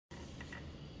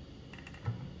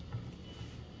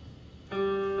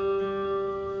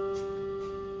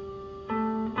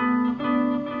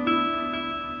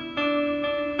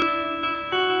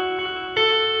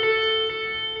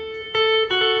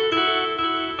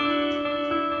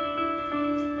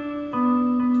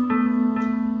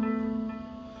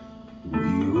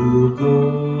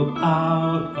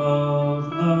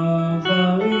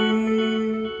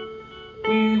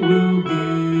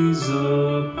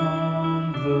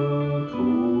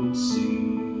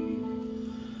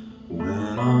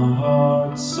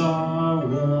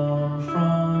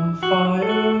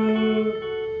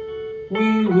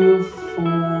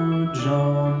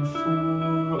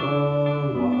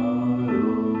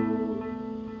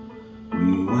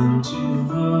into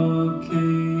the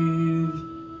cave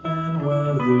and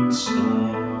weathered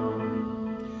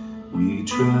storm. We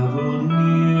traveled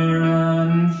near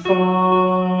and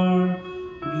far,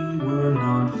 we were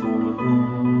not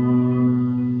forlorn.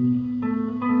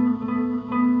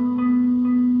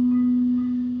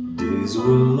 Days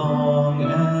were long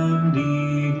and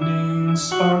evenings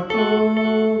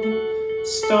sparkled,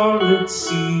 starlit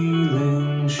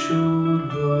ceiling showed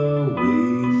the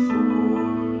way forward.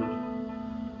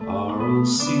 Our old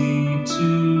sea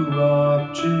to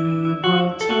rock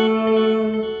Gibraltar,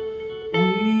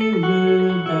 we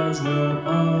lived as no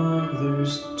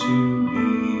others to be.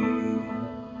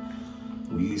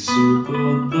 We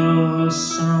circled the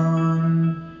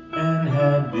sun and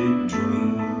had big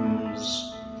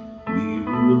dreams. We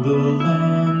ruled the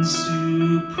land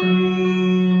supreme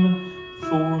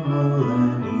for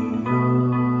millennia.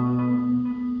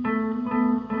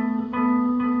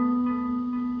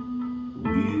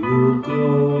 We will go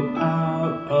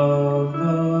out of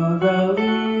the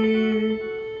valley,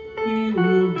 we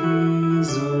will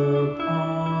gaze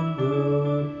upon the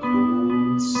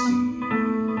cold sea.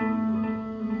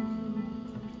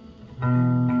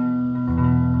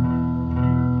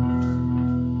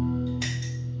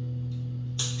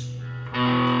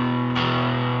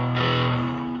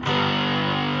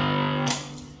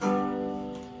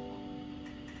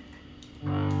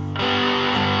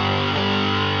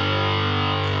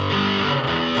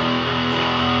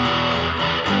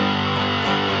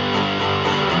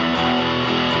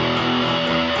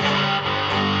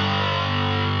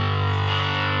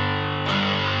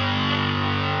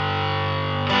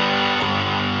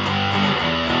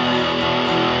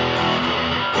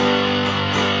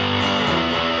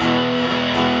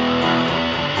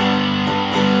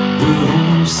 The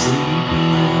Homo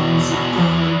sapiens are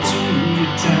coming to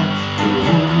your town. The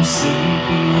Homo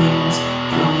sapiens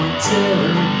gonna tear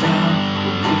it down.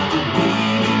 But what did we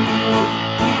do?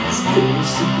 Please give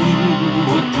us a clue.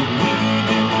 What did we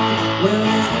do?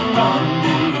 Where's the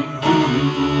rendezvous?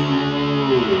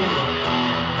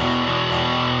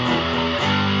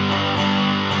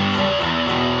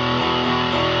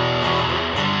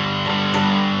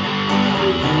 The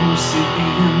Homo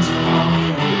sapiens are on the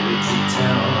edge of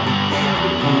town.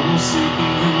 Homo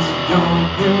sapiens are gonna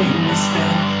bring us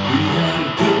down. We had a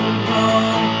good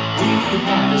run, we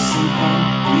had some fun.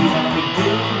 We had a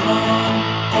good run,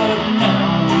 but now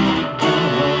we're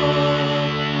done.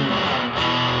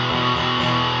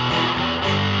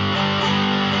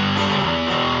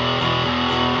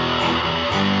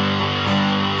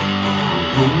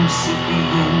 Homo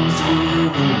sapiens will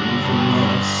learn from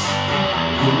us.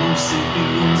 Homo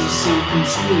sapiens are so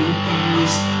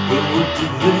conspicuous, but what do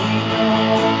they know?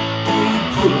 They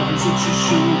put on such a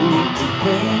show. What do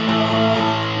they know?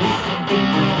 With a big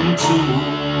brown tool.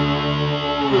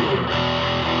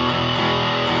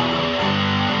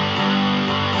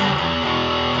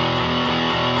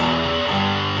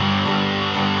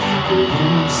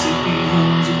 Homo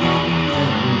sapiens will be the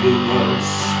end of us.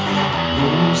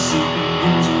 Homo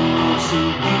sapiens will also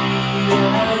be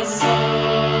as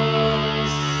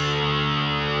us.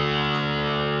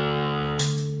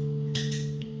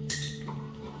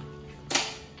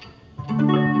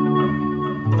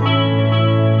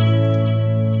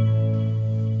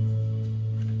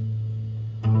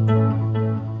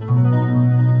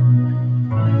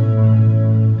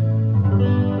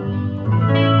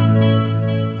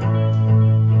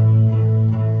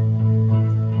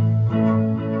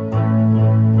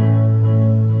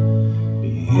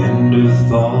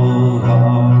 Of all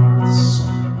hearts,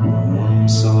 warm,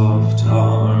 soft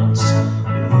hearts,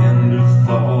 the end of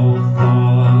all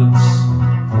thoughts,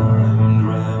 climbed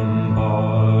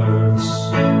ramparts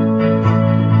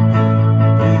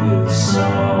with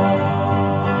smarts,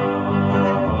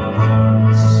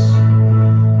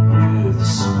 with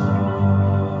smarts.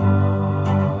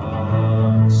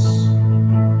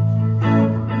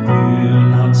 We're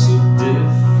not so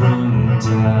different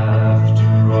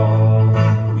after all.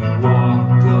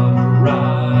 Walk up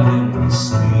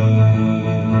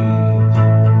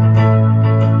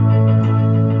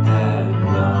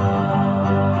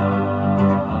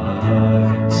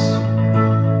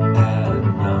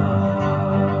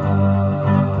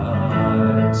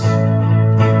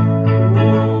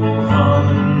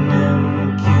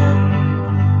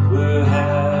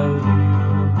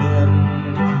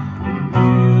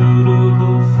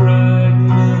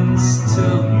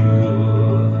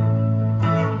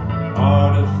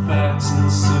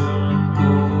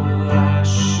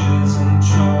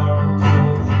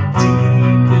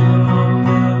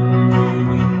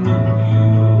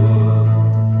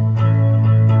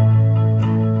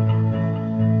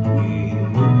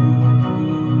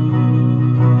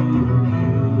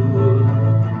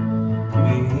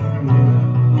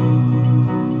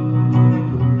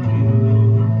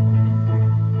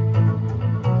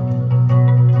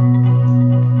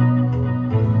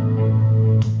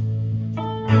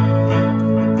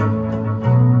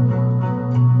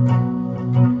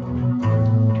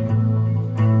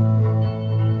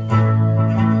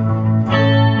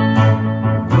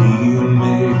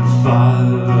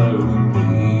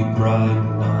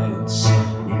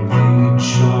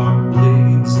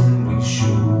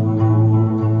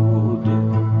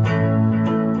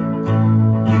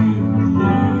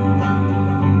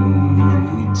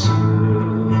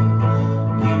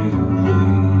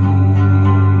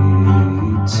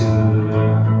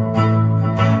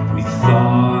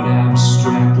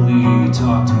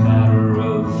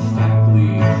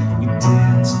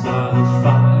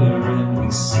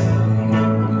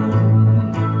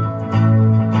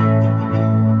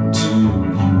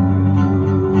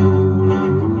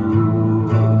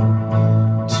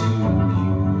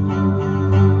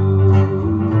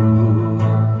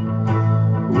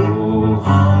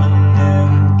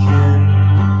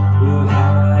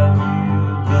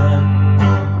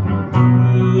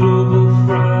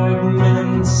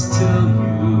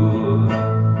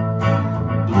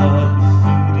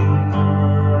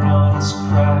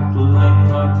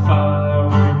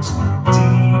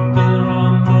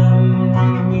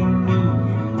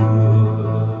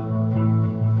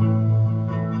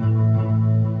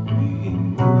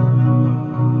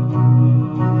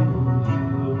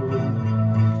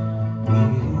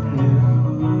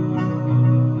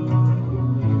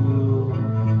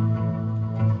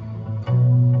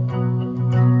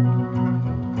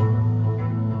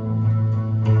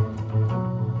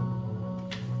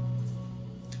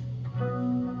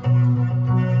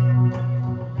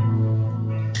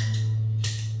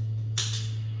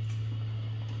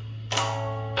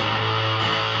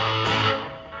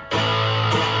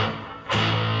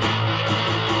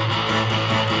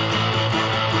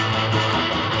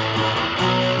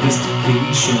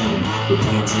civilization, but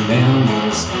plants and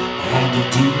animals had to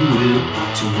do it.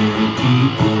 Too many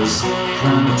peoples,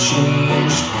 climate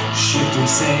change, shifting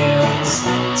sands.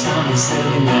 Time is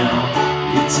heavy now,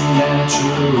 it's a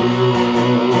natural,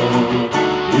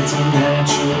 it's a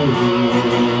natural.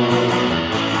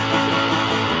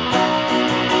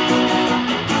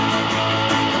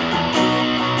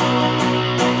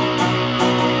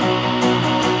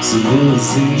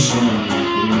 Civilization,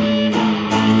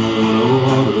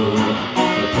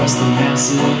 oppress the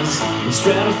masses and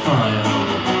stratify them,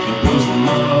 impose them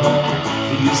all,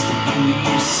 theistic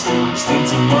beliefs,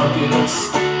 states and markets.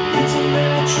 It's a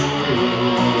natural,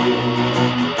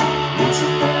 it's a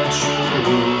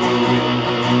natural.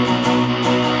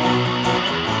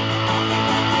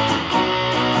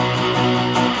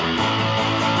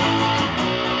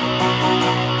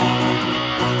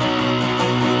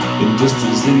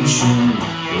 Industrialization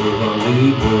of our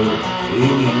labor,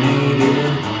 alienated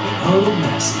and huddled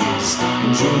masses,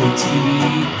 enjoy the TV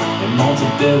and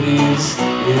malted bellies,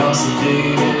 they are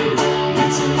sedated.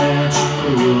 It's a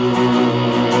natural,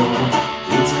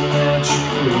 it's a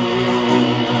natural.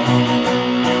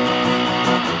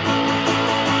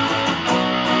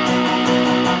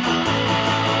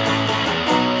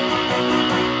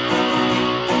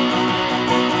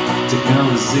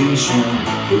 Technologization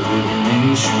of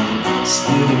elimination,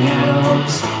 splitting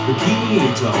atoms, the key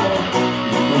tall,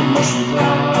 a mushroom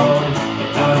cloud,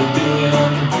 about 1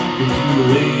 billion,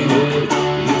 computer-rated.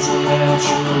 It's a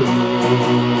natural,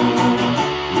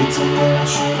 it's a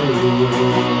natural,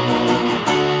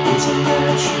 it's a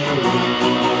natural.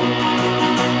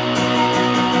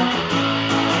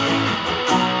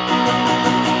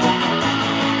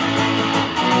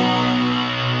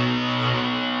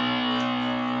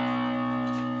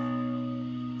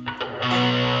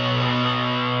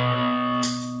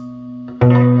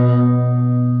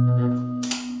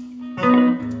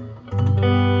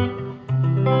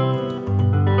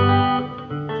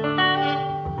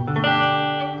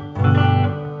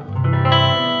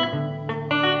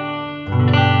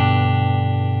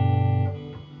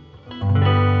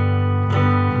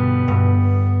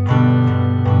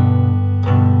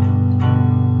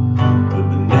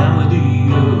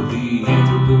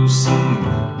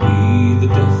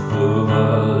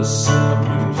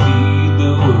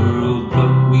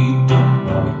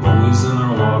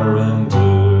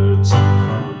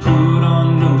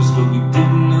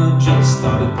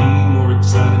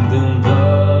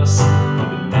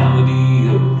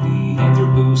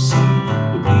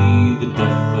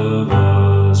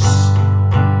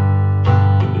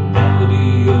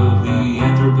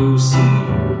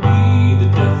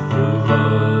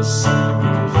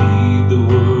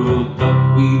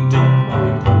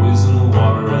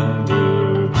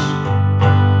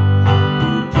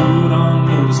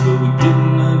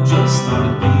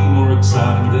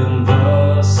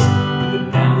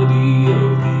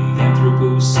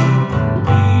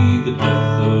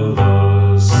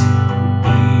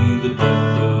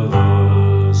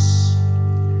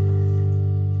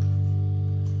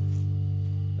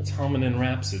 That's Hominin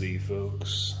Rhapsody,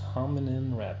 folks.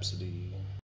 Hominin Rhapsody.